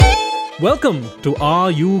Welcome to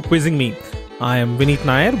Are You Quizzing Me? I am Vineet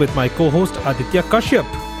Nair with my co-host Aditya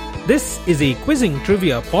Kashyap. This is a quizzing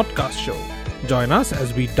trivia podcast show. Join us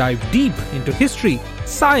as we dive deep into history,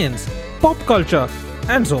 science, pop culture,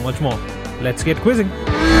 and so much more. Let's get quizzing.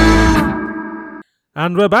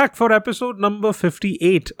 And we're back for episode number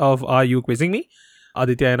 58 of Are You Quizzing Me?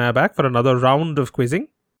 Aditya and I are back for another round of quizzing.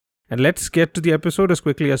 And let's get to the episode as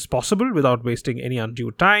quickly as possible without wasting any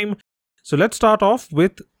undue time. So let's start off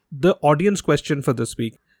with the audience question for this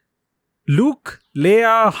week. Luke,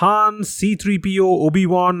 Leia, Han, C-3PO,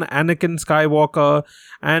 Obi-Wan, Anakin Skywalker,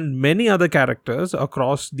 and many other characters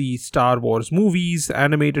across the Star Wars movies,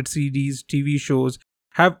 animated series, TV shows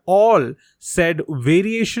have all said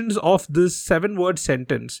variations of this 7-word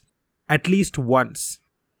sentence at least once.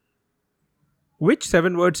 Which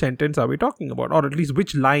 7-word sentence are we talking about? Or at least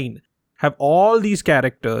which line have all these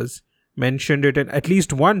characters mentioned it at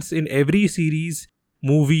least once in every series,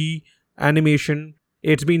 movie, animation?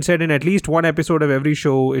 It's been said in at least one episode of every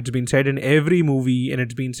show. It's been said in every movie, and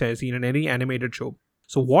it's been seen in any animated show.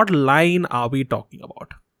 So what line are we talking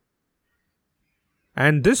about?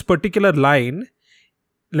 And this particular line,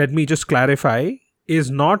 let me just clarify, is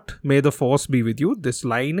not "May the Force be with you." This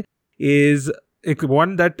line is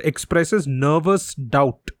one that expresses nervous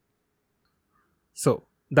doubt. So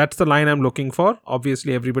that's the line I'm looking for.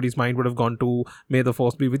 Obviously, everybody's mind would have gone to "May the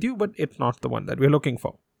Force be with you," but it's not the one that we're looking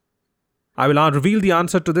for. I will now reveal the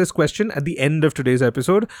answer to this question at the end of today's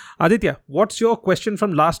episode. Aditya, what's your question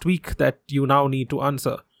from last week that you now need to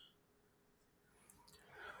answer?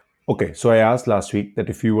 Okay, so I asked last week that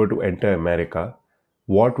if you were to enter America,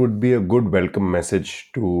 what would be a good welcome message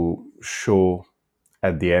to show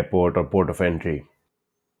at the airport or port of entry?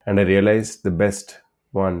 And I realized the best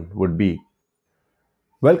one would be,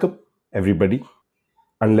 "Welcome, everybody."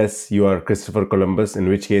 Unless you are Christopher Columbus, in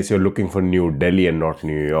which case you're looking for New Delhi and not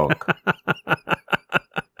New York.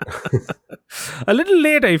 A little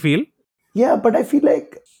late, I feel. Yeah, but I feel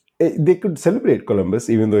like they could celebrate Columbus,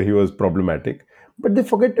 even though he was problematic. But they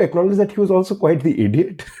forget to acknowledge that he was also quite the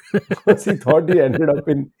idiot because he thought he ended up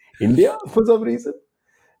in India for some reason.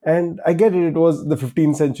 And I get it, it was the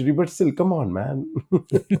 15th century, but still, come on, man.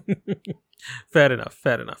 Fair enough.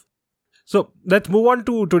 So let's move on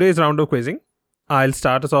to today's round of quizzing. I'll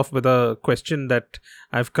start us off with a question that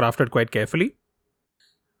I've crafted quite carefully.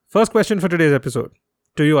 First question for today's episode,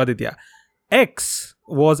 to you, Aditya. X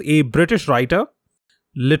was a British writer,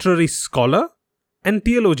 literary scholar, and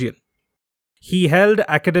theologian. He held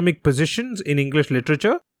academic positions in English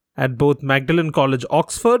literature at both Magdalen College,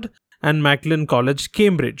 Oxford, and Magdalen College,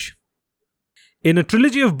 Cambridge. In a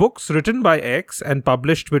trilogy of books written by X and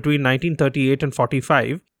published between 1938 and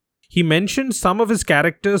 45, he mentions some of his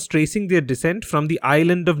characters tracing their descent from the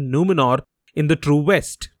island of Numenor in the True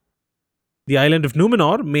West. The island of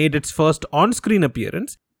Numenor made its first on-screen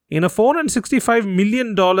appearance in a $465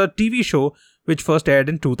 million TV show which first aired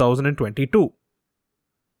in 2022.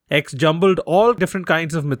 X jumbled all different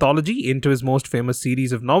kinds of mythology into his most famous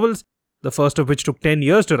series of novels, the first of which took 10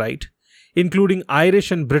 years to write, including Irish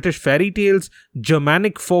and British fairy tales,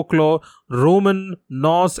 Germanic folklore, Roman,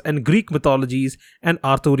 Norse and Greek mythologies, and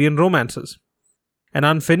Arthurian romances. An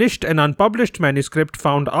unfinished and unpublished manuscript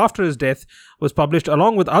found after his death was published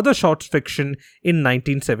along with other short fiction in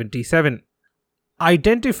 1977.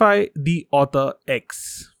 Identify the author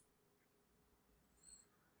X.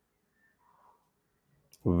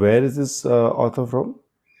 Where is this author from?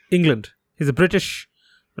 England. He's a British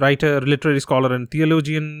writer, literary scholar, and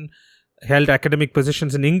theologian. Held academic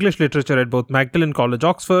positions in English literature at both Magdalen College,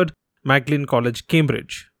 Oxford, Magdalen College,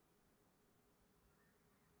 Cambridge.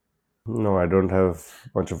 No, I don't have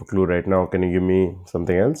much of a clue right now. Can you give me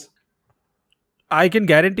something else? I can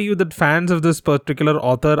guarantee you that fans of this particular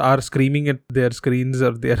author are screaming at their screens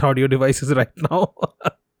or their audio devices right now.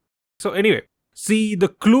 So anyway, see, the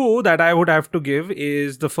clue that I would have to give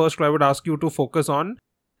is the first clue I would ask you to focus on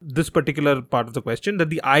this particular part of the question,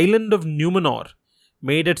 that the island of Numenor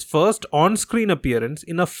made its first on-screen appearance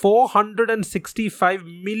in a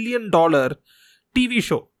 $465 million TV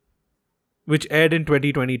show, which aired in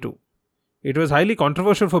 2022. It was highly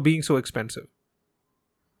controversial for being so expensive.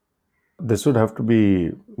 This would have to be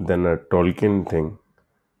then a Tolkien thing,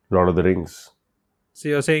 Lord of the Rings. So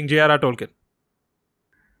you're saying J.R.R. Tolkien?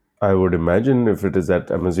 I would imagine if it is that,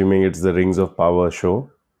 I'm assuming it's the Rings of Power show.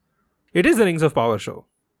 It is the Rings of Power show.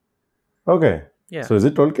 Okay. Yeah. So is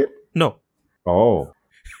it Tolkien? No. Oh.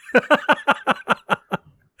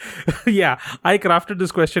 Yeah, I crafted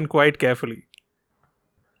this question quite carefully.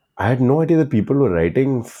 I had no idea that people were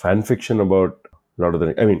writing fan fiction about Lord of the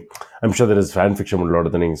Rings. I mean, I'm sure there is fan fiction about Lord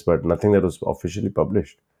of the Rings, but nothing that was officially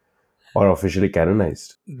published. or officially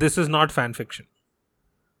canonized. This is not fan fiction.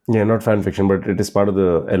 Yeah, not fan fiction, but it is part of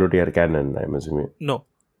the LOTR canon, I'm assuming. No.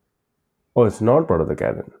 Oh, it's not part of the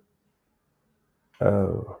canon.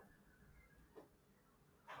 Oh.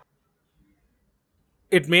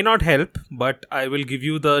 It may not help, but I will give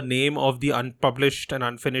you the name of the unpublished and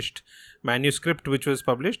unfinished manuscript which was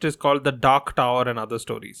published. It's called The Dark Tower and Other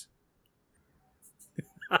Stories.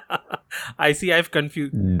 I see I've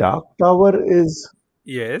confused. Dark Tower is...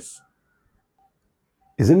 Yes.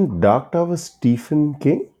 Isn't Dark Tower Stephen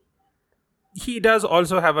King? He does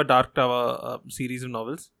also have a Dark Tower series of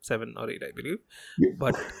novels, 7 or 8, I believe. Yeah.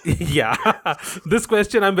 But yeah, this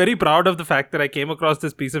question, I'm very proud of the fact that I came across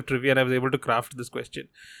this piece of trivia and I was able to craft this question.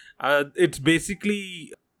 It's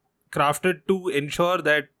basically crafted to ensure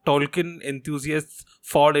that Tolkien enthusiasts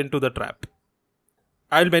fall into the trap.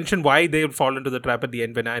 I'll mention why they would fall into the trap at the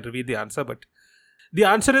end when I reveal the answer, but the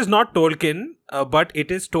answer is not Tolkien, but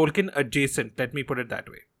it is Tolkien adjacent. Let me put it that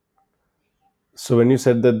way. So when you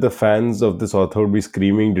said that the fans of this author would be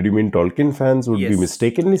screaming, did you mean Tolkien fans would be Yes.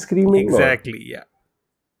 mistakenly screaming? Exactly, yeah.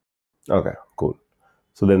 Or? Okay, cool.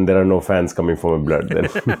 So then there are no fans coming from my blood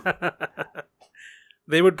then.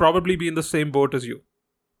 They would probably be in the same boat as you.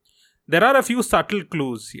 There are a few subtle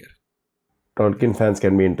clues here. Tolkien fans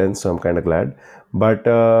can be intense, so I'm kind of glad. But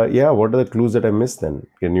yeah, what are the clues that I missed then?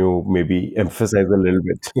 Can you maybe emphasize a little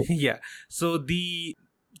bit? Yeah. So the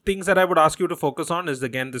things that I would ask you to focus on is,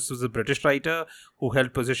 again, this was a British writer who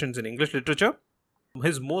held positions in English literature.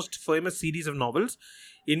 His most famous series of novels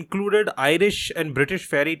included Irish and British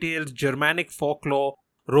fairy tales, Germanic folklore,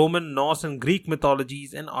 Roman, Norse and Greek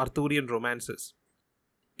mythologies, and Arthurian romances.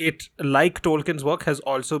 It, like Tolkien's work, has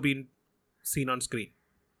also been seen on screen.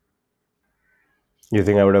 You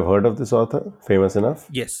think I would have heard of this author? Famous enough?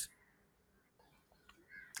 Yes.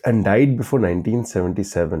 And died before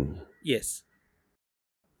 1977. Yes.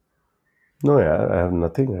 No, yeah, I have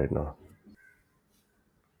nothing right now.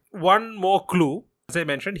 One more clue. As I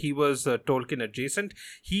mentioned, he was Tolkien adjacent.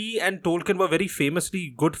 He and Tolkien were very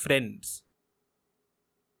famously good friends.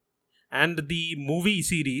 And the movie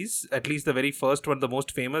series, at least the very first one, the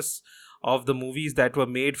most famous of the movies that were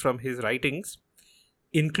made from his writings,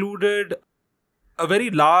 included a very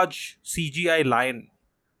large CGI lion.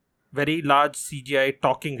 Very large CGI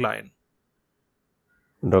talking lion.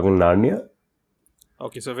 I'm talking Narnia?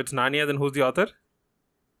 Okay, so if it's Narnia, then who's the author?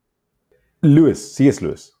 Lewis, C.S.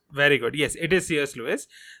 Lewis. Very good. Yes, it is C.S. Lewis.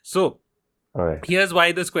 So, All right. here's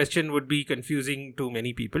why this question would be confusing to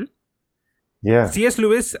many people. Yeah. C.S.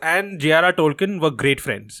 Lewis and J.R.R. Tolkien were great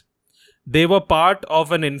friends. They were part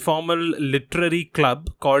of an informal literary club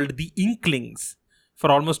called the Inklings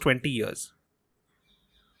for almost 20 years.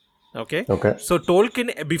 Okay. So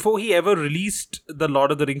Tolkien, before he ever released the Lord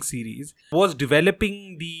of the Rings series, was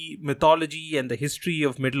developing the mythology and the history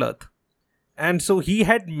of Middle-earth. And so he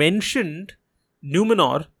had mentioned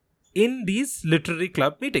Numenor in these literary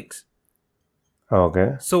club meetings.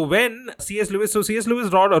 Okay. So when C.S. Lewis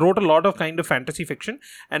wrote a lot of kind of fantasy fiction,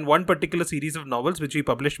 and one particular series of novels which he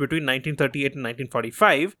published between 1938 and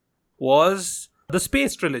 1945 was the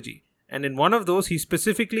Space Trilogy. And in one of those, he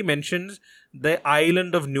specifically mentions the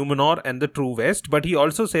island of Numenor and the True West. But he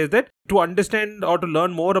also says that to understand or to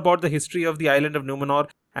learn more about the history of the island of Numenor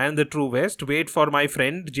and the True West, wait for my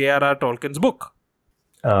friend J.R.R. Tolkien's book.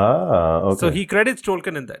 Okay. So he credits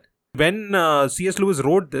Tolkien in that. When C.S. Lewis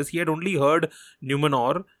wrote this, he had only heard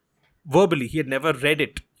Numenor verbally. He had never read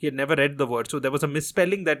it. He had never read the word. So there was a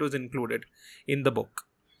misspelling that was included in the book.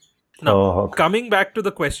 Now, coming back to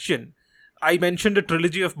the question, I mentioned a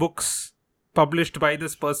trilogy of books published by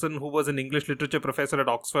this person who was an English literature professor at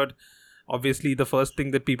Oxford. Obviously, the first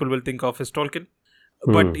thing that people will think of is Tolkien.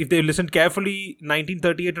 But if they listened carefully,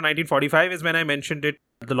 1938 to 1945 is when I mentioned it.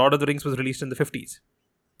 The Lord of the Rings was released in the 50s.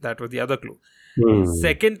 That was the other clue.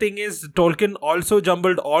 Second thing is, Tolkien also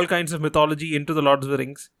jumbled all kinds of mythology into the Lord of the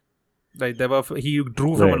Rings. Right, he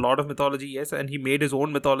drew from a lot of mythology, yes, and he made his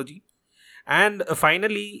own mythology. And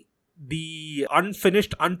finally, the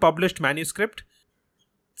unfinished, unpublished manuscript.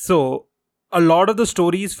 So, a lot of the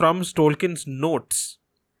stories from Tolkien's notes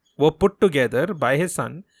were put together by his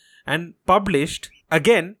son and published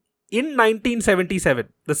again in 1977,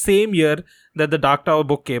 the same year that the Dark Tower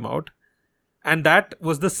book came out. And that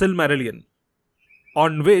was the Silmarillion,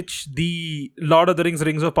 on which the Lord of the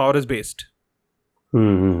Rings of Power is based.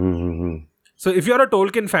 So if you're a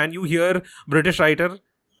Tolkien fan, you hear British writer,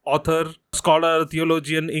 author, scholar,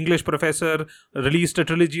 theologian, English professor, released a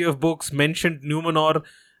trilogy of books, mentioned Numenor.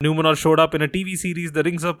 Numenor showed up in a TV series, The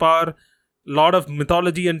Rings of Power. Lot of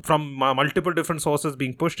mythology and from multiple different sources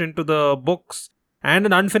being pushed into the books. And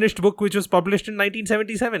an unfinished book which was published in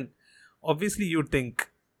 1977. Obviously, you'd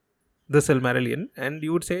think the Silmarillion, and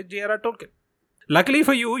you would say J.R.R. Tolkien. Luckily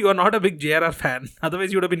for you, you are not a big J.R.R. fan.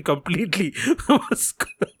 Otherwise, you would have been completely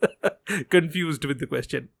confused with the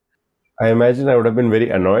question. I imagine I would have been very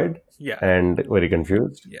annoyed Yeah. and very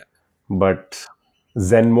confused. Yeah. But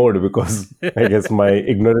Zen mode, because I guess my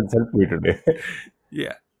ignorance helped me today.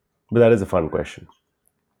 Yeah. But that is a fun question.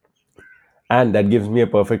 And that gives me a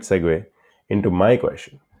perfect segue into my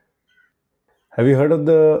question. Have you heard of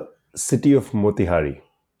the city of Motihari?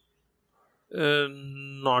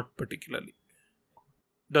 Not particularly.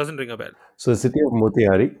 Doesn't ring a bell. So, the city of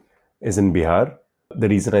Motihari is in Bihar. The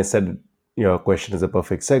reason I said your question is a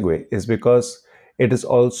perfect segue is because it is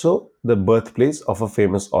also the birthplace of a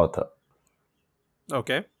famous author.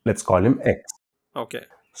 Okay. Let's call him X. Okay.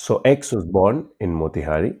 So, X was born in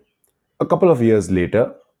Motihari. A couple of years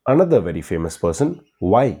later, another very famous person,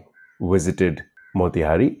 Y, visited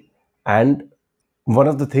Motihari. And one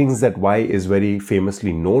of the things that Y is very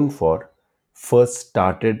famously known for first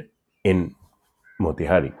started in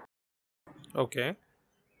Motihari. Okay.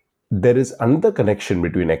 There is another connection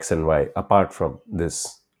between X and Y apart from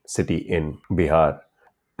this city in Bihar,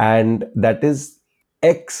 and that is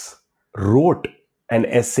X wrote an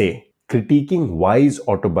essay critiquing Y's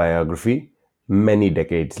autobiography many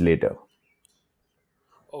decades later.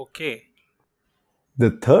 Okay.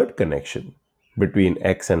 The third connection between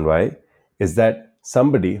X and Y is that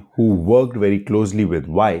somebody who worked very closely with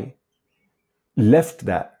Y left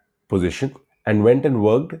that position and went and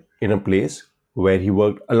worked in a place where he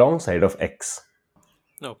worked alongside of X.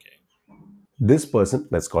 Okay. This person,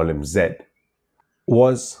 let's call him Z,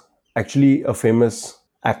 was actually a famous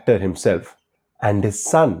actor himself, and his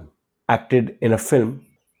son acted in a film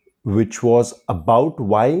which was about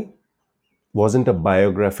Y, wasn't a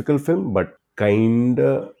biographical film, but kind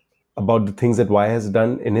of about the things that Y has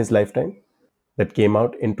done in his lifetime, that came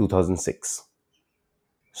out in 2006.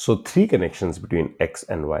 So, three connections between X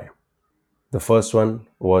and Y. The first one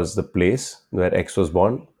was the place where X was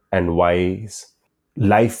born and Y's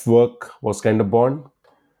life work was kind of born.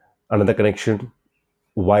 Another connection,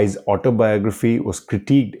 Y's autobiography was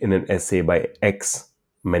critiqued in an essay by X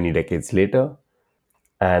many decades later.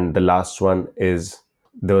 And the last one is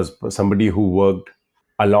there was somebody who worked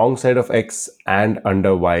alongside of X and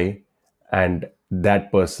under Y, and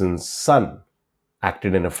that person's son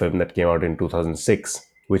acted in a film that came out in 2006,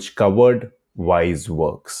 which covered Y's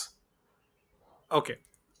works. Okay.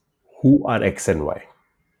 Who are X and Y?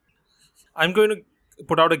 I'm going to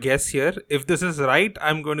put out a guess here. If this is right,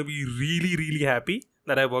 I'm going to be really, really happy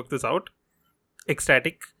that I worked this out.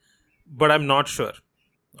 Ecstatic. But I'm not sure.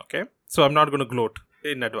 Okay. So I'm not going to gloat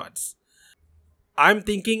in advance. I'm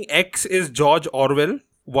thinking X is George Orwell,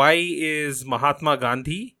 Y is Mahatma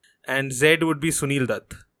Gandhi, and Z would be Sunil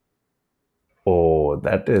Dutt. Oh,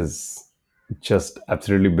 that is just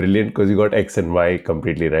absolutely brilliant because you got X and Y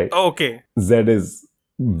completely right. Okay. Z is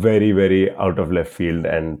very, very out of left field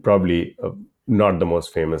and probably not the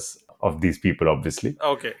most famous of these people, obviously.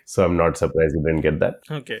 Okay. So I'm not surprised you didn't get that.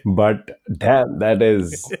 Okay. But damn, that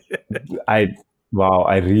is, wow,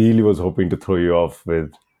 I really was hoping to throw you off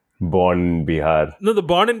with Born in Bihar. No, the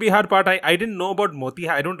Born in Bihar part, I didn't know about Motihari.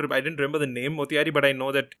 I didn't remember the name Motihari, but I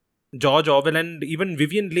know that George Orwell and even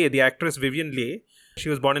Vivian Leigh, the actress Vivian Leigh, she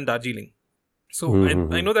was born in Darjeeling. So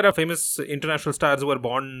I know there are famous international stars who were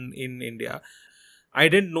born in India. I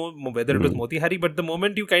didn't know whether it was Motihari, but the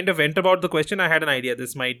moment you kind of went about the question, I had an idea.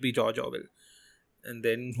 This might be George Orwell. And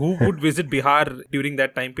then who would visit Bihar during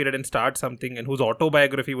that time period and start something, and whose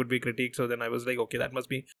autobiography would be critiqued? So then I was like, okay, that must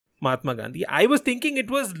be Mahatma Gandhi. I was thinking it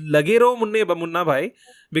was Lagero Munna Bhai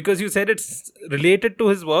because you said it's related to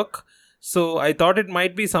his work. So I thought it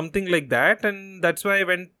might be something like that, and that's why I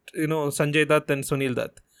went, Sanjay Dutt and Sunil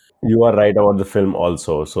Dutt. You are right about the film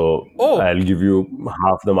also. So Oh, I'll give you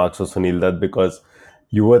half the marks for Sunil Dutt because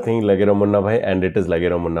you were thinking Lagero Munna Bhai and it is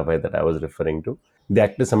Lagero Munna Bhai that I was referring to. The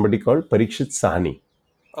actor is somebody called Parikshit Sahani.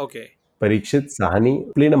 okay. Parikshit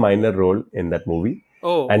Sahani played a minor role in that movie,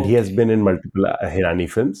 Oh, and he has okay. been in multiple Hirani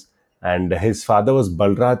films. And his father was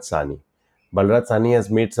Balraj Sahni. Balraj Sahni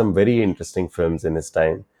has made some very interesting films in his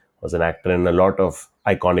time. Was an actor in a lot of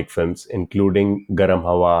iconic films, including Garam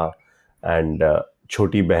Hawa and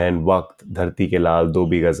Choti Behan, Waqt, Dharti Ke Lal, Do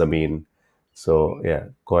Biga Zameen. So yeah,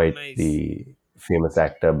 quite Nice. the famous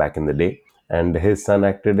actor back in the day. And his son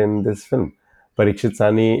acted in this film. Parikshit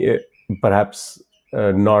Sahni, perhaps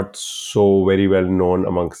not so very well known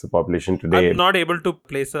amongst the population I'm today. not able to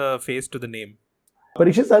place a face to the name.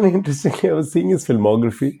 Parikshit Sahni, interestingly, I was seeing his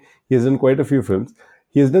filmography. He has done quite a few films.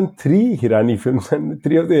 He has done three Hirani films, and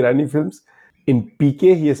three of the Hirani films. In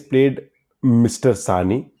PK, he has played Mr.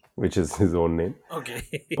 Sahni. which is his own name,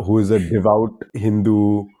 Okay. who is a devout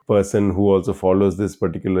Hindu person who also follows this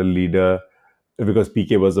particular leader, because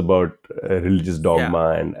PK was about religious Yeah.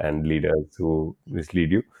 dogma and leaders who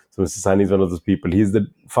mislead you. So Mr. Sani is one of those people. He's the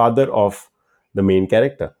father of the main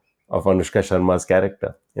character, of Anushka Sharma's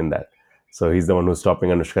character in that. So he's the one who's stopping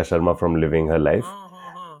Anushka Sharma from living her life.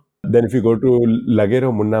 Uh-huh. Then if you go to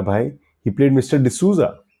Lagero Munna Bhai, he played Mr.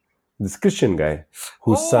 D'Souza, this Christian guy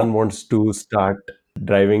whose son Oh. wants to start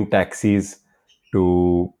driving taxis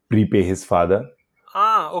to prepay his father.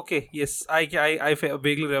 Okay. Yes,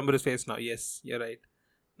 vaguely remember his face now. Yes, you're right.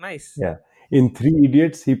 Nice. Yeah. In Three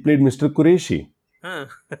Idiots, he played Mr. Qureshi, Huh.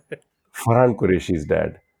 Farhan Qureshi's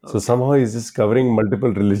dad. So Okay. somehow he's just covering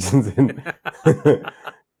multiple religions in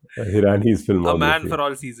Hirani's A man filmography. for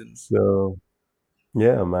all seasons. So,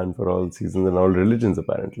 yeah, a man for all seasons and all religions,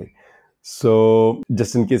 apparently. So,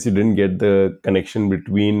 just in case you didn't get the connection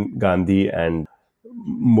between Gandhi and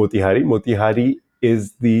Motihari, Motihari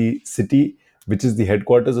is the city which is the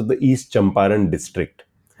headquarters of the East Champaran district.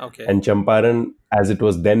 Okay. And Champaran, as it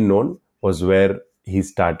was then known, was where he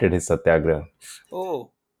started his satyagraha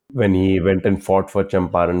Oh. when he went and fought for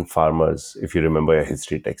Champaran farmers, if you remember your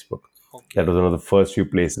history textbook. That Okay. was one of the first few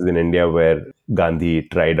places in India where Gandhi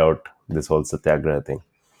tried out this whole satyagraha thing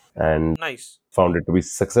and Nice. found it to be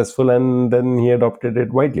successful, and then he adopted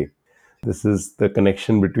it widely. This is the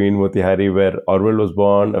connection between Motihari, where Orwell was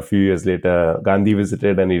born. A few years later, Gandhi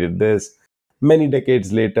visited and he did this. Many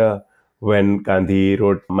decades later, when Gandhi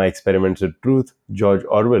wrote My Experiments with Truth, George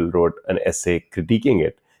Orwell wrote an essay critiquing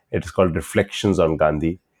it. It is called Reflections on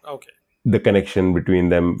Gandhi. Okay. The connection between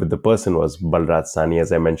them with the person was Balraj Sani,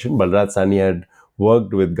 as I mentioned. Balraj Sani had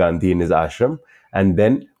worked with Gandhi in his ashram, and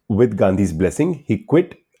then, with Gandhi's blessing, he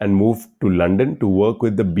quit and moved to London to work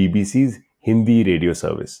with the BBC's Hindi radio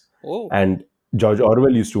service. Oh. And George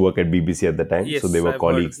Orwell used to work at BBC at the time, so they Yes, were I've heard.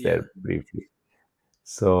 colleagues Yeah. there briefly.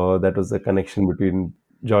 So that was the connection between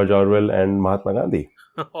George Orwell and Mahatma Gandhi.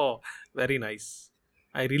 Oh, very nice.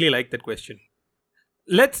 I really like that question.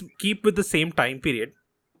 Let's keep with the same time period.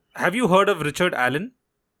 Have you heard of Richard Allen?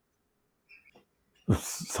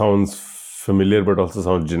 Sounds familiar, but also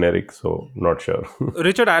sounds generic, so not sure.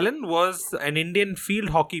 Richard Allen was an Indian field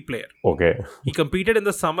hockey player. Okay. He competed in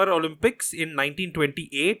the Summer Olympics in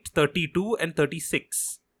 1928, 32, and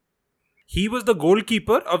 36. He was the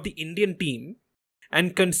goalkeeper of the Indian team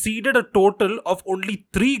and conceded a total of only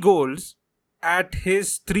 3 goals at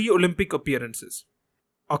his 3 Olympic appearances.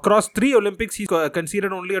 Across 3 Olympics, he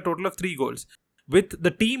conceded only a total of 3 goals, with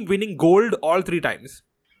the team winning gold all 3 times.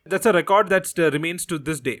 That's a record that remains to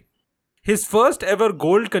this day. His first ever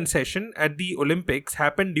gold concession at the Olympics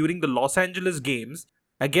happened during the Los Angeles Games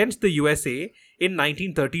against the USA in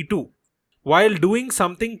 1932, while doing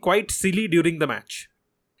something quite silly during the match.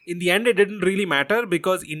 In the end, it didn't really matter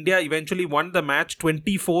because India eventually won the match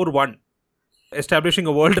 24-1, establishing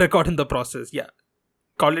a world record in the process. Yeah,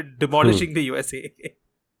 call it demolishing the USA.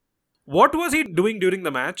 What was he doing during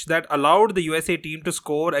the match that allowed the USA team to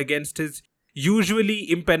score against his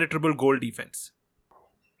usually impenetrable goal defense?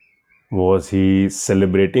 Was he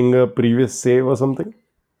celebrating a previous save or something?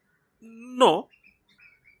 No,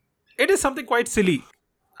 it is something quite silly.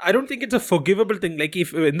 I don't think it's a forgivable thing. Like,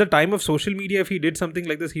 if in the time of social media, if he did something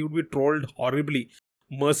like this, he would be trolled horribly,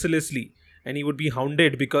 mercilessly, and he would be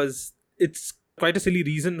hounded because it's quite a silly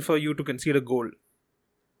reason for you to concede a goal.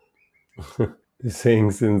 He's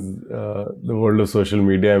saying since the world of social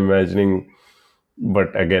media, I'm imagining,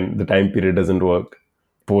 but again, the time period doesn't work.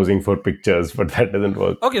 Posing for pictures, but that doesn't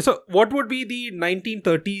work. Okay, so what would be the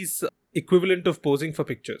 1930s equivalent of posing for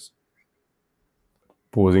pictures?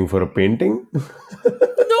 Posing for a painting?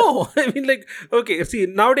 No, I mean, like, okay, see,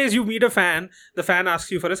 nowadays you meet a fan, the fan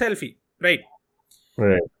asks you for a selfie, right?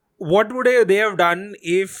 Right. What would they have done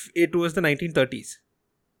if it was the 1930s?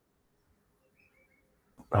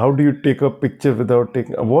 How do you take a picture without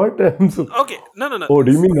taking what? I'm so... Okay, no. Oh,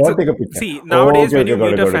 do you mean So, not take a picture? see, Oh, nowadays okay, when okay, you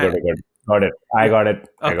got meet it, a got it, got fan, it, got it. Got it. I yeah, got it.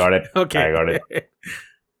 I okay, got it. I got it. okay.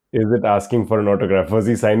 Is it asking for an autograph? Was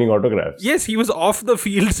he signing autographs? Yes, he was off the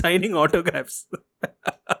field signing autographs.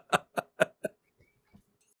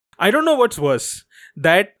 I don't know what's worse.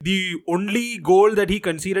 That the only goal that he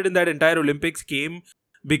conceded in that entire Olympics came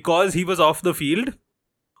because he was off the field?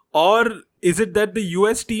 Or is it that the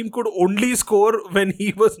US team could only score when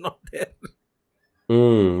he was not there?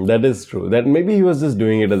 That is true. That maybe he was just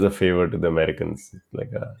doing it as a favor to the Americans.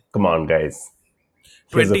 Like, come on, guys.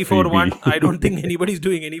 Here's a 24-1. I freebie. don't think anybody's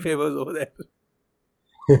doing any favors over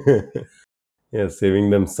there. Yeah, saving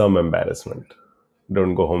them some embarrassment.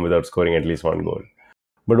 Don't go home without scoring at least one goal.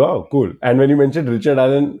 But wow, cool. And when you mentioned Richard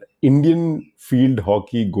Allen, Indian field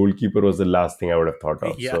hockey goalkeeper was the last thing I would have thought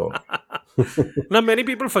of. Yeah. So, Now, many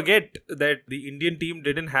people forget that the Indian team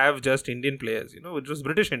didn't have just Indian players, it was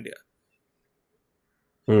British India.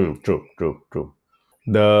 true, true, true.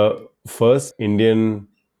 The first Indian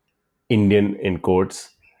in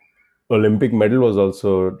quotes Olympic medal was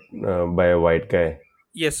also by a white guy.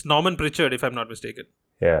 Yes, Norman Pritchard, if I'm not mistaken.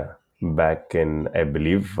 Yeah, back in I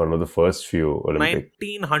believe one of the first few Olympic.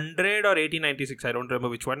 1900 or 1896, I don't remember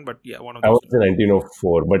which one, but yeah, one of I those was two. in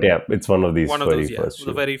 1904, but yeah, it's one of these One of very those, yeah, first the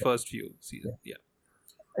few. very first few season. Yeah.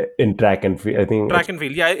 In track and field, I think. Track and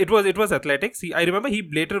field. Yeah, it was athletics. I remember he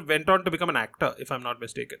later went on to become an actor, if I'm not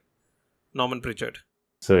mistaken. Norman Pritchard.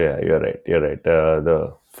 So yeah, you're right. You're right.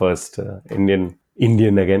 The first Indian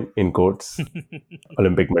again in quotes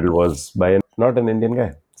Olympic medal was by not an Indian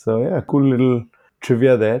guy. So yeah, cool little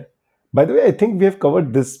trivia there. By the way, I think we have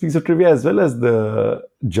covered this piece of trivia as well as the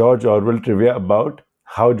George Orwell trivia about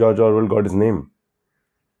how George Orwell got his name.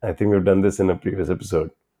 I think we've done this in a previous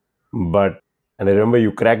episode. And I remember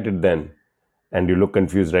you cracked it then, and you look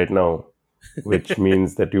confused right now, which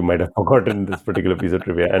means that you might have forgotten this particular piece of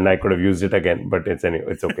trivia, and I could have used it again. But it's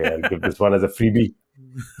okay. I'll give this one as a freebie,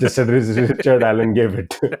 just as Richard Allen gave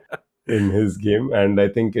it in his game, and I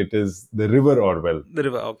think it is the River Orwell The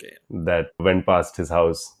river, okay. that went past his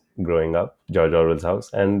house growing up, George Orwell's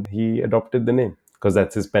house, and he adopted the name because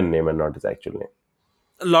that's his pen name and not his actual name.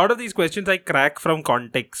 A lot of these questions I crack from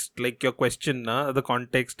context, like your question, the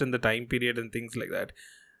context and the time period and things like that.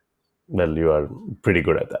 Well, you are pretty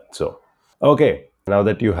good at that. So, okay, now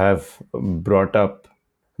that you have brought up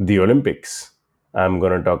the Olympics, I'm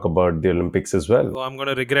going to talk about the Olympics as well. Oh, I'm going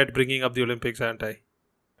to regret bringing up the Olympics, aren't I?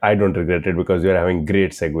 I don't regret it because you're having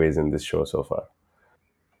great segues in this show so far.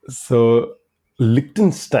 So,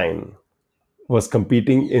 Liechtenstein was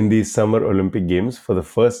competing in the Summer Olympic Games for the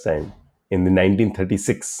first time in the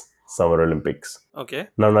 1936 Summer Olympics. Okay.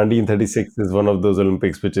 Now, 1936 is one of those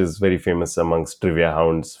Olympics which is very famous amongst trivia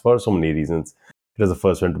hounds for so many reasons. It was the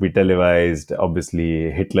first one to be televised. Obviously,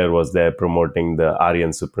 Hitler was there promoting the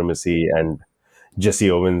Aryan supremacy, and Jesse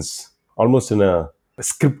Owens, almost in a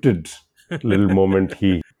scripted little moment,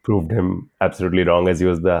 he proved him absolutely wrong as he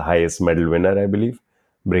was the highest medal winner, I believe,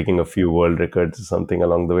 breaking a few world records or something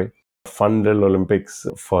along the way. Fun little Olympics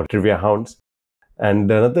for trivia hounds.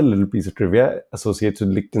 And another little piece of trivia associates with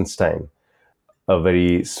Liechtenstein, a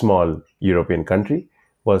very small European country,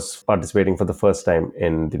 was participating for the first time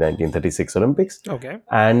in the 1936 Olympics. Okay.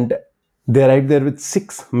 And they arrived there with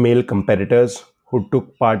 6 male competitors who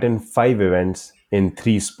took part in 5 events in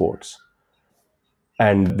 3 sports.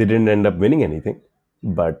 And they didn't end up winning anything,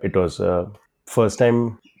 but it was a first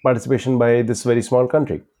time participation by this very small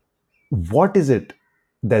country. What is it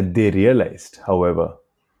that they realized, however,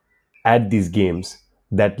 at these games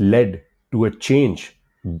that led to a change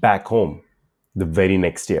back home the very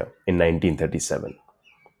next year in 1937?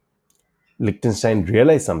 Liechtenstein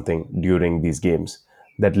realized something during these games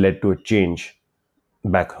that led to a change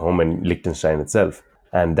back home in Liechtenstein itself,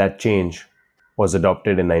 and that change was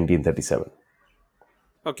adopted in 1937.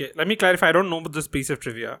 Okay. Let me clarify. I don't know this piece of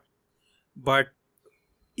trivia, but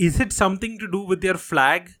is it something to do with their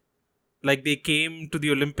flag? Like they came to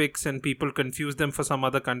the Olympics and people confused them for some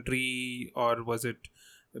other country, or was it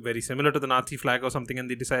very similar to the Nazi flag or something, and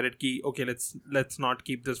they decided, okay, let's not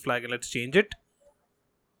keep this flag and let's change it.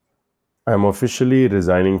 I'm officially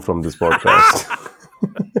resigning from this podcast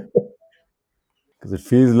because it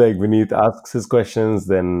feels like Vineet asks his questions,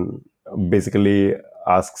 then basically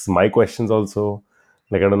asks my questions also.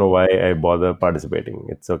 Like, I don't know why I bother participating.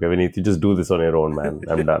 It's okay, Vineet, you just do this on your own, man.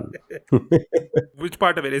 I'm done. Which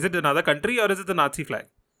part of it? Is it another country or is it the Nazi flag?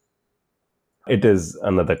 It is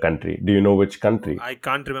another country. Do you know which country? I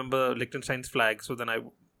can't remember Liechtenstein's flag, so then I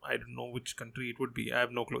don't know which country it would be. I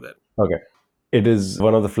have no clue there. Okay. It is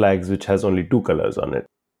one of the flags which has only 2 colors on it.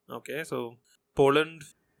 Okay, so Poland,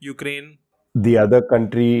 Ukraine. The other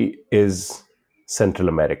country is Central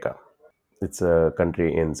America. It's a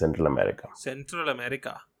country in Central America. Central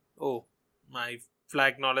America. Oh, my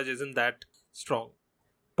flag knowledge isn't that strong.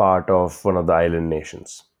 Part of one of the island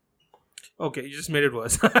nations. Okay, you just made it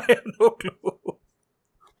worse. I have no clue.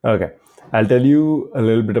 Okay. I'll tell you a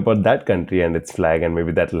little bit about that country and its flag, and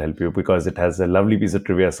maybe that'll help you because it has a lovely piece of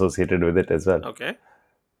trivia associated with it as well. Okay.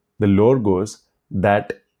 The lore goes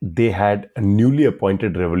that they had a newly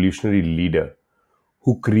appointed revolutionary leader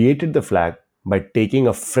who created the flag by taking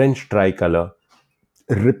a French tricolor,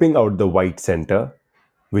 ripping out the white center,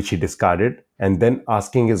 which he discarded, and then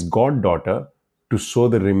asking his goddaughter to sew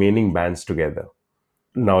the remaining bands together.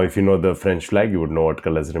 Now, if you know the French flag, you would know what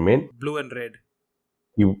colors remain. Blue and red.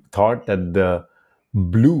 He thought that the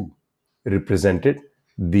Blue represented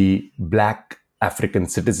the black African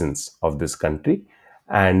citizens of this country,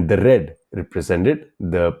 and the red represented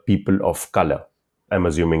the people of color. I'm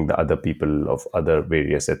assuming the other people of other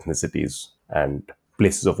various ethnicities and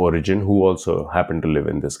places of origin who also happen to live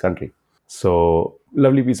in this country. So,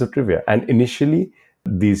 lovely piece of trivia. And initially,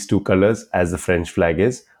 these two colors, as the French flag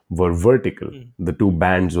is, were vertical. The two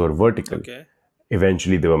bands were vertical. Okay.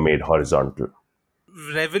 Eventually, they were made horizontal.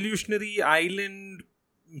 Revolutionary Island,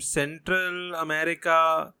 Central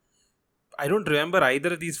America. I don't remember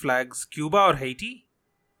either of these flags. Cuba or Haiti?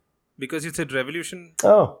 Because you said revolution.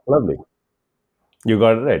 Oh, lovely. You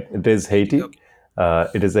got it right. It is Haiti. Okay.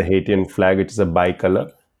 It is a Haitian flag, which is a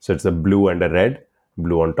bicolor. So it's a blue and a red,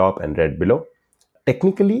 blue on top and red below.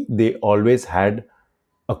 Technically, they always had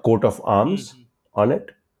a coat of arms on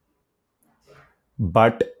it,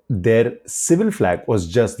 but their civil flag was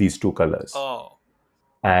just these two colors. Oh.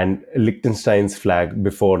 And Liechtenstein's flag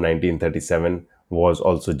before 1937 was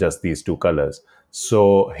also just these two colors.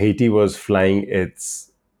 So Haiti was flying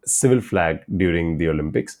its civil flag during the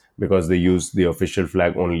Olympics because they used the official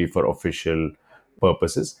flag only for official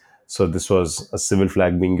purposes. So this was a civil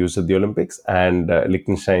flag being used at the Olympics, and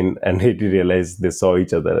Liechtenstein and Haiti realized they saw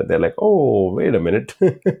each other and they're like, "Oh, wait a minute,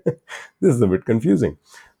 this is a bit confusing."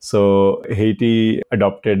 So Haiti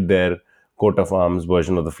adopted their coat of arms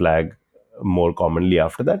version of the flag more commonly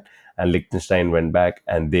after that, and Liechtenstein went back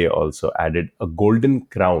and they also added a golden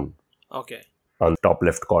crown Okay. on the top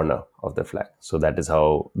left corner of the flag. So that is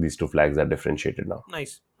how these two flags are differentiated now.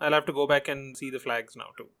 Nice. I'll have to go back and see the flags now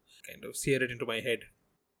to kind of sear it into my head.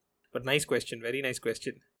 But nice question. Very nice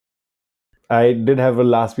question. I did have a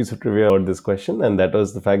last piece of trivia about this question, and that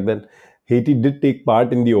was the fact that Haiti did take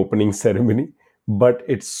part in the opening ceremony, but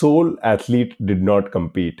its sole athlete did not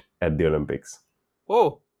compete at the Olympics.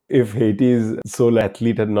 Oh. If Haiti's sole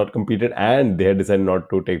athlete had not competed and they had decided not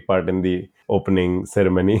to take part in the opening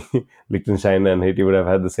ceremony, Liechtenstein and Haiti would have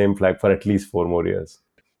had the same flag for at least 4 more years.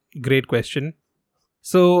 Great question.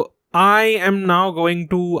 So I am now going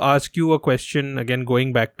to ask you a question again,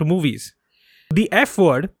 going back to movies. The F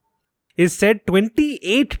word is said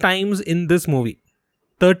 28 times in this movie,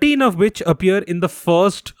 13 of which appear in the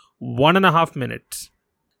first 1.5 minutes.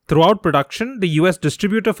 Throughout production, the US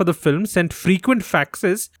distributor for the film sent frequent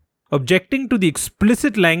faxes objecting to the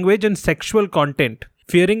explicit language and sexual content,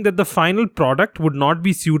 fearing that the final product would not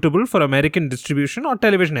be suitable for American distribution or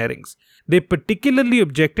television airings. They particularly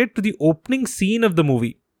objected to the opening scene of the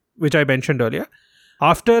movie, which I mentioned earlier.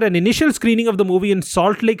 After an initial screening of the movie in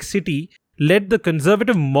Salt Lake City led the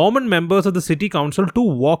conservative Mormon members of the city council to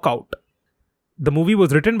walk out. The movie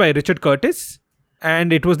was written by Richard Curtis,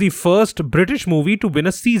 and it was the first British movie to win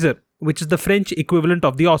a César, which is the French equivalent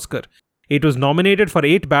of the Oscar. It was nominated for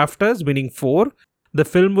 8 BAFTAs, winning 4. The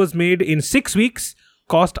film was made in 6 weeks,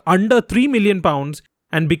 cost under £3 million,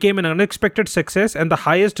 and became an unexpected success and the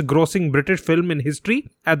highest grossing British film in history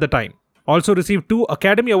at the time. Also received 2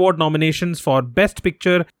 Academy Award nominations for Best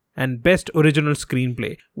Picture and Best Original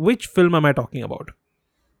Screenplay. Which film am I talking about?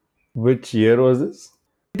 Which year was this?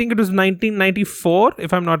 I think it was 1994,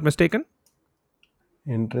 if I'm not mistaken.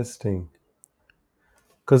 Interesting.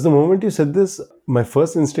 Because the moment you said this, my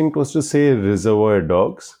first instinct was to say Reservoir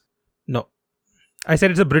Dogs. No. I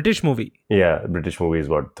said it's a British movie. Yeah, British movie is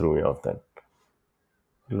what threw me off then.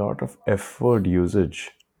 A lot of F word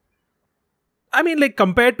usage. I mean, like,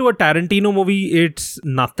 compared to a Tarantino movie, it's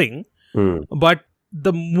nothing. But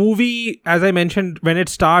the movie, as I mentioned, when it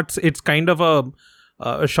starts, it's kind of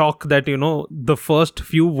a shock that, the first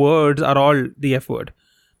few words are all the F word.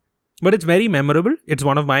 But it's very memorable. It's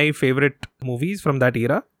one of my favorite movies from that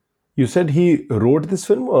era. You said he wrote this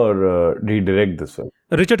film or did he direct this film?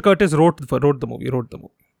 Richard Curtis wrote the movie.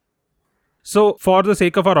 So, for the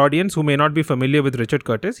sake of our audience who may not be familiar with Richard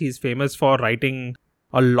Curtis, he's famous for writing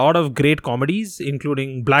a lot of great comedies,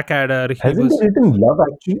 including Blackadder. Hasn't he written Love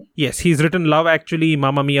Actually? Yes, he's written Love Actually,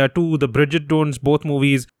 Mamma Mia 2, the Bridget Jones, both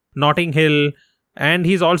movies, Notting Hill, and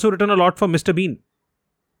he's also written a lot for Mr. Bean.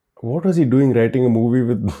 What was he doing writing a movie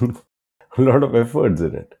with a lot of F words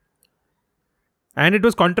in it? And it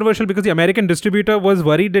was controversial because the American distributor was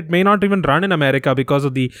worried it may not even run in America because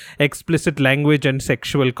of the explicit language and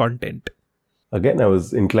sexual content. Again, I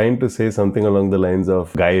was inclined to say something along the lines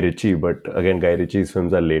of Guy Ritchie, but again, Guy Ritchie's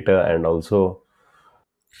films are later and also...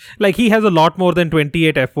 Like, he has a lot more than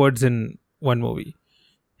 28 F words in one movie.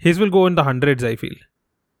 His will go in the hundreds, I feel.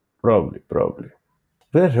 Probably.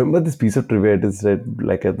 But I remember this piece of trivia, it is right,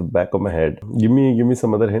 like at the back of my head. Give me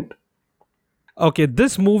some other hint. Okay,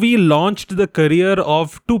 this movie launched the career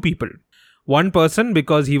of 2 people. One person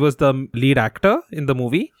because he was the lead actor in the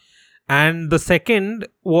movie, and the second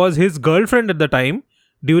was his girlfriend at the time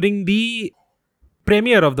during the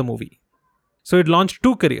premiere of the movie. So it launched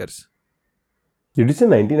two careers. Did you say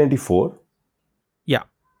 1994? Yeah.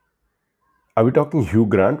 Are we talking Hugh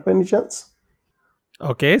Grant by any chance?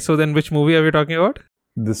 Okay, so then which movie are we talking about?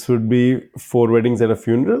 This would be Four Weddings and a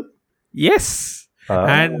Funeral? Yes. Ah,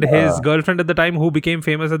 And his girlfriend at the time, who became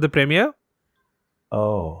famous at the premiere,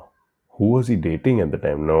 oh. Who was he dating at the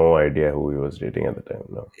time? No idea who he was dating at the time.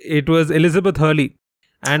 No. it was Elizabeth Hurley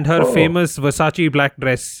and her Oh. famous Versace black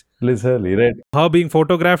dress. Liz Hurley, right? Her being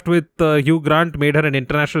photographed with Hugh Grant made her an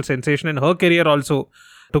international sensation, and her career also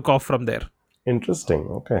took off from there. Interesting.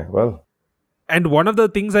 Okay, well. And one of the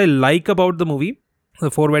things I like about the movie,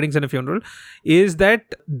 The Four Weddings and a Funeral, is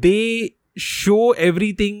that they show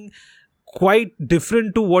everything quite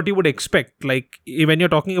different to what you would expect. Like when you're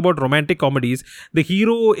talking about romantic comedies, the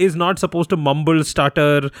hero is not supposed to mumble,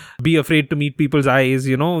 stutter, be afraid to meet people's eyes,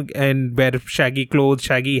 and wear shaggy clothes,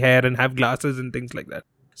 shaggy hair, and have glasses and things like that.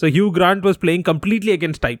 So Hugh Grant was playing completely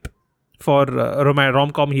against type for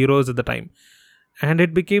rom-com heroes at the time. And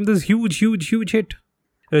it became this huge, huge, huge hit.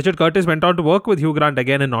 Richard Curtis went on to work with Hugh Grant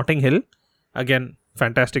again in Notting Hill. Again,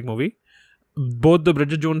 fantastic movie. Both the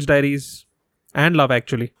Bridget Jones Diaries and Love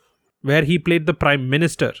Actually, where he played the Prime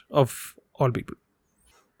Minister of all people.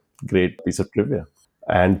 Great piece of trivia.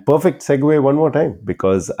 And perfect segue one more time,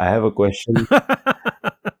 because I have a question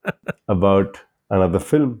about another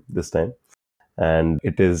film this time. And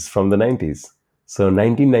it is from the 90s. So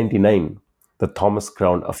 1999, The Thomas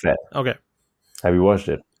Crown Affair. Okay. Have you watched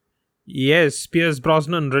it? Yes, Pierce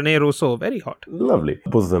Brosnan, Rene Russo, very hot. Lovely.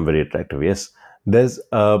 Both of them very attractive, yes. There's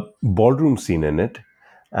a ballroom scene in it,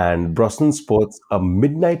 and Brosnan sports a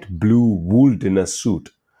midnight blue wool dinner suit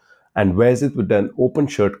and wears it with an open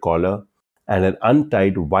shirt collar and an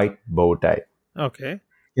untied white bow tie. Okay.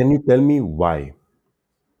 Can you tell me why?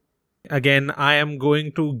 Again, I am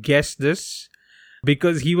going to guess this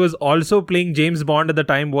because he was also playing James Bond at the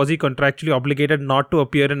time. Was he contractually obligated not to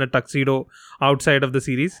appear in a tuxedo outside of the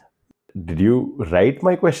series? Did you write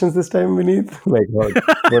my questions this time, Vineet? Like,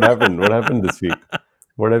 what happened? What happened this week?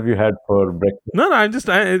 What have you had for breakfast? No, I'm just.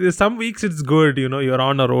 Some weeks it's good, you're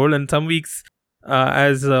on a roll, and some weeks,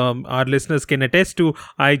 as our listeners can attest to,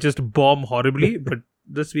 I just bomb horribly. But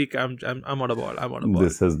this week, I'm on a ball. I'm on a ball.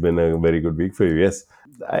 This has been a very good week for you. Yes,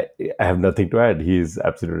 I have nothing to add. He's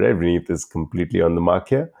absolutely right. Vineet is completely on the mark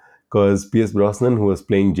here, because Pierce Brosnan, who was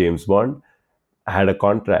playing James Bond, had a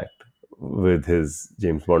contract with his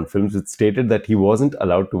James Bond films which stated that he wasn't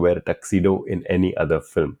allowed to wear a tuxedo in any other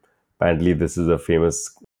film. Apparently, this is a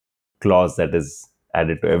famous clause that is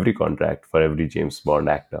added to every contract for every James Bond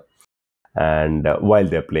actor, and while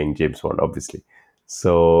they're playing James Bond, obviously.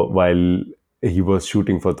 So while he was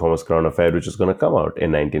shooting for Thomas Crown Affair, which was going to come out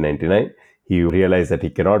in 1999, he realized that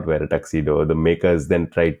he cannot wear a tuxedo. The makers then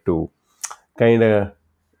tried to kind of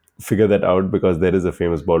figure that out, because there is a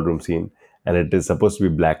famous ballroom scene and it is supposed to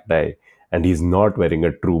be black tie, and he's not wearing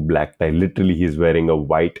a true black tie. Literally, he's wearing a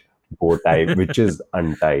white bow tie which is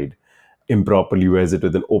untied. Improperly wears it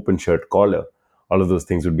with an open shirt collar. All of those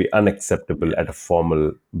things would be unacceptable at a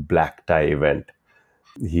formal black tie event.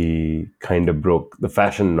 He kind of broke the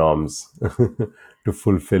fashion norms to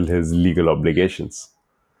fulfill his legal obligations.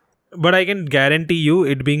 But I can guarantee you,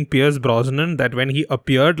 it being Pierce Brosnan, that when he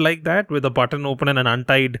appeared like that with a button open and an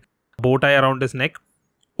untied bow tie around his neck,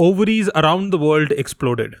 ovaries around the world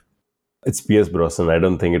exploded. It's Pierce Brosnan. I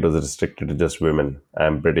don't think it was restricted to just women.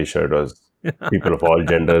 I'm pretty sure it was people of all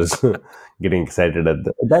genders getting excited at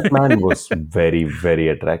that man was very, very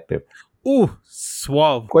attractive. Ooh,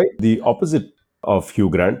 suave. Quite the opposite of Hugh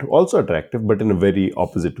Grant, also attractive, but in a very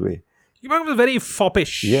opposite way. He was very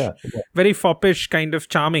foppish. Yeah. Very foppish, kind of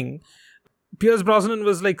charming. Pierce Brosnan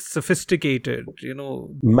was like sophisticated,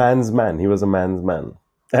 Man's man. He was a man's man.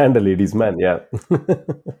 And a ladies' man, yeah.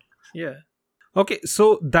 Yeah. Okay,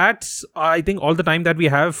 so that's, I think, all the time that we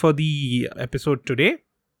have for the episode today.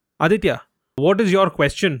 Aditya, what is your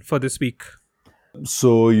question for this week?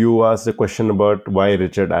 So you asked a question about why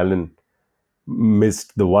Richard Allen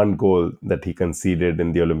missed the one goal that he conceded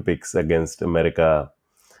in the Olympics against America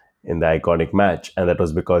in the iconic match, and that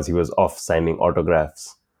was because he was off signing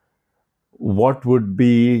autographs. What would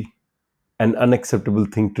be an unacceptable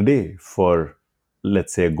thing today for,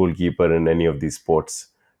 let's say, a goalkeeper in any of these sports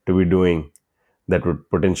to be doing that would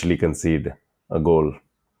potentially concede a goal?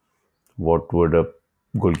 What would a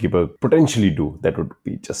goalkeeper potentially do that would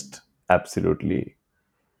be just absolutely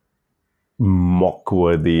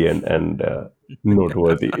mock-worthy and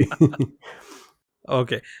noteworthy?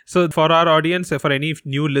 Okay, so for our audience, for any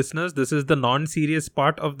new listeners, this is the non-serious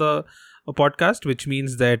part of the a podcast, which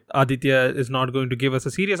means that Aditya is not going to give us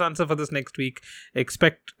a serious answer for this next week.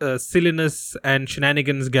 Expect silliness and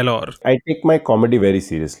shenanigans galore. I take my comedy very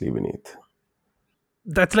seriously, Vineet.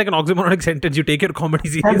 That's like an oxymoronic sentence. You take your comedy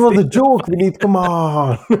seriously. That was a joke, Vineet. Come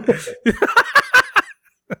on.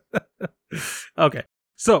 Okay.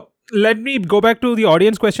 So let me go back to the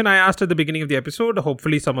audience question I asked at the beginning of the episode.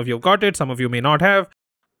 Hopefully some of you have got it. Some of you may not have.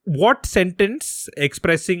 What sentence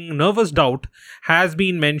expressing nervous doubt has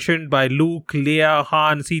been mentioned by Luke, Leia,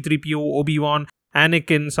 Han, C-3PO, Obi-Wan,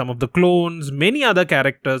 Anakin, some of the clones, many other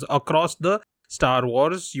characters across the Star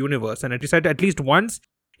Wars universe? And it is said at least once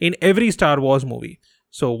in every Star Wars movie.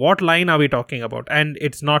 So what line are we talking about? And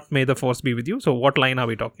it's not "May the Force be with you." So what line are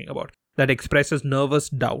we talking about that expresses nervous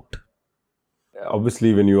doubt?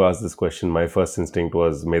 Obviously, when you asked this question, my first instinct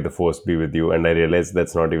was "May the Force be with you," and I realized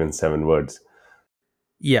that's not even 7 words.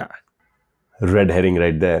 Yeah. Red herring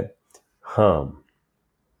right there.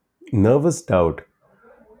 Nervous doubt.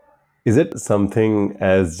 Is it something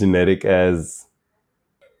as generic as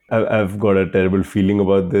I've got a terrible feeling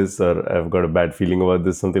about this, or I've got a bad feeling about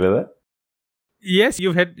this, something like that? Yes,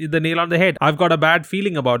 you've hit the nail on the head. I've got a bad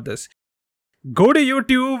feeling about this. Go to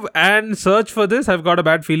YouTube and search for this. I've got a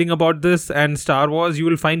bad feeling about this and Star Wars. You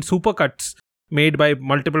will find supercuts made by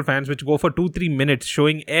multiple fans which go for 2-3 minutes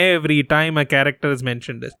showing every time a character is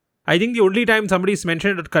mentioned this. I think the only time somebody's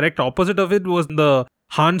mentioned the correct opposite of it was the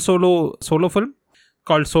Han Solo film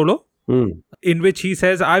called Solo, in which he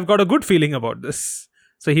says, "I've got a good feeling about this."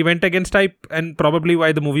 So he went against type, and probably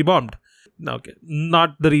why the movie bombed. Okay,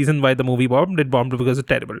 not the reason why the movie bombed. It bombed because it's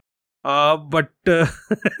terrible. But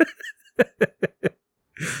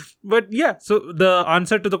yeah, so the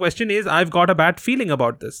answer to the question is, I've got a bad feeling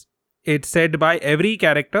about this. It's said by every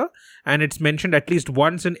character, and it's mentioned at least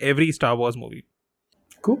once in every Star Wars movie.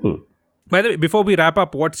 Cool. By the way, before we wrap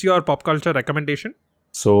up, what's your pop culture recommendation?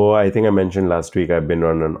 So I think I mentioned last week I've been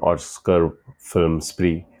on an Oscar film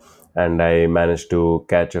spree, and I managed to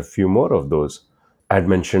catch a few more of those. I'd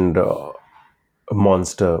mentioned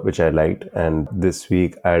Monster, which I liked, and this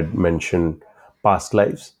week I'd mentioned Past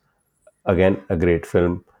Lives. Again, a great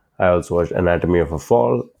film. I also watched Anatomy of a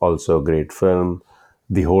Fall, also a great film.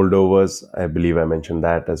 The Holdovers, I believe I mentioned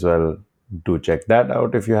that as well. Do check that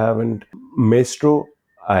out if you haven't. Maestro,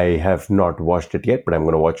 I have not watched it yet, but I'm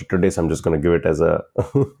going to watch it today, so I'm just going to give it as a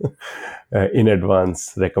in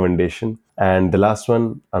advance recommendation. And the last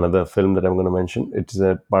one, another film that I'm going to mention, it's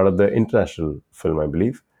a part of the international film, I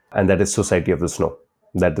believe, and that is Society of the Snow.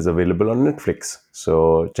 That is available on Netflix,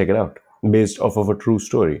 so check it out. Based off of a true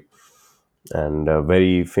story and a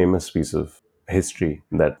very famous piece of history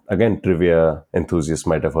that, again, trivia enthusiasts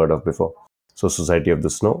might have heard of before. So Society of the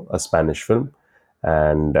Snow, a Spanish film,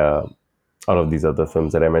 and all of these other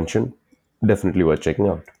films that I mentioned, definitely worth checking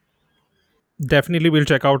out. Definitely will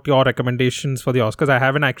check out your recommendations for the Oscars. I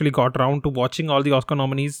haven't actually got around to watching all the Oscar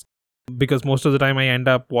nominees because most of the time I end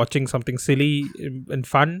up watching something silly and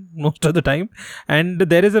fun most of the time. And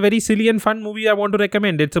there is a very silly and fun movie I want to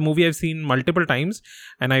recommend. It's a movie I've seen multiple times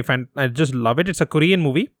and I just love it. It's a Korean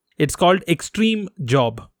movie. It's called Extreme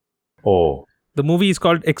Job. Oh, the movie is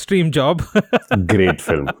called Extreme Job. Great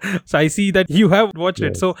film. So I see that you have watched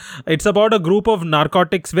it. So it's about a group of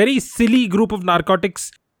narcotics, very silly group of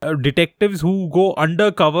narcotics detectives who go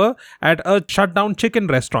undercover at a shut down chicken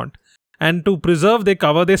restaurant. And to preserve their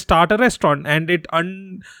cover, they start a restaurant and it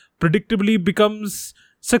unpredictably becomes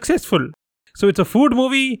successful. So it's a food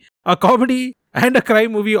movie, a comedy, and a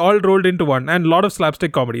crime movie all rolled into one. And a lot of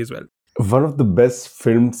slapstick comedy as well. One of the best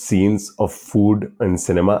filmed scenes of food in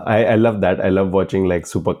cinema. I love that. I love watching like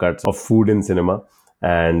supercuts of food in cinema.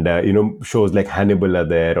 And, shows like Hannibal are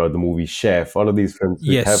there, or the movie Chef. All of these films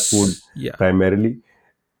which have food primarily.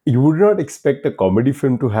 You would not expect a comedy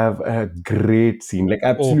film to have a great scene, like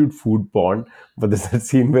absolute food porn. But there's that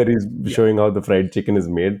scene where he's showing how the fried chicken is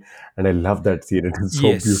made. And I love that scene. It is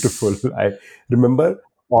so beautiful. I remember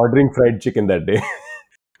ordering fried chicken that day.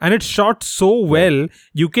 And it's shot so well,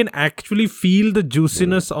 you can actually feel the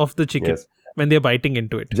juiciness of the chicken when they're biting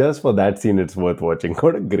into it. Just for that scene, it's worth watching.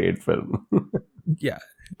 What a great film. Yeah.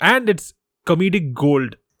 And it's comedic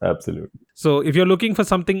gold. Absolutely. So if you're looking for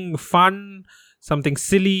something fun, something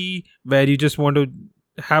silly, where you just want to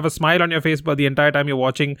have a smile on your face but the entire time you're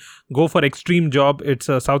watching, go for Extreme Job. It's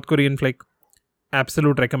a South Korean flick.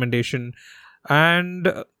 Absolute recommendation.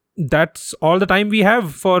 And that's all the time we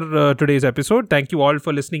have for today's episode. Thank you all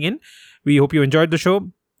for listening in. We hope you enjoyed the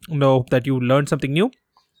show. We hope that you learned something new.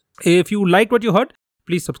 If you liked what you heard,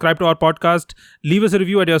 please subscribe to our podcast. Leave us a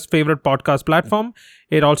review at your favorite podcast platform.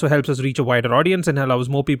 It also helps us reach a wider audience and allows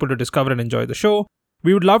more people to discover and enjoy the show.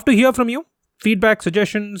 We would love to hear from you. feedback,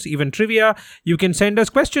 suggestions, even trivia. You can send us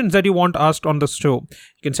questions that you want asked on the show.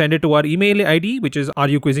 You can send it to our email ID, which is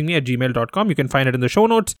areyouquizzingme@gmail.com. You can find it in the show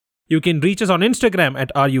notes. You can reach us on Instagram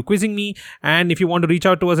at areyouquizzingme. And if you want to reach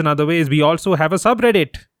out to us in other ways, we also have a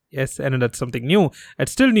subreddit. Yes, and that's something new.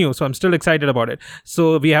 It's still new, so I'm still excited about it.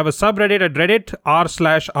 So we have a subreddit at Reddit,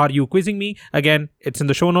 r/areyouquizzingme. Again, it's in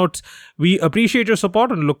the show notes. We appreciate your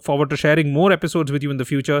support and look forward to sharing more episodes with you in the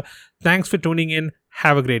future. Thanks for tuning in.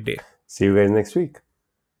 Have a great day. See you guys next week.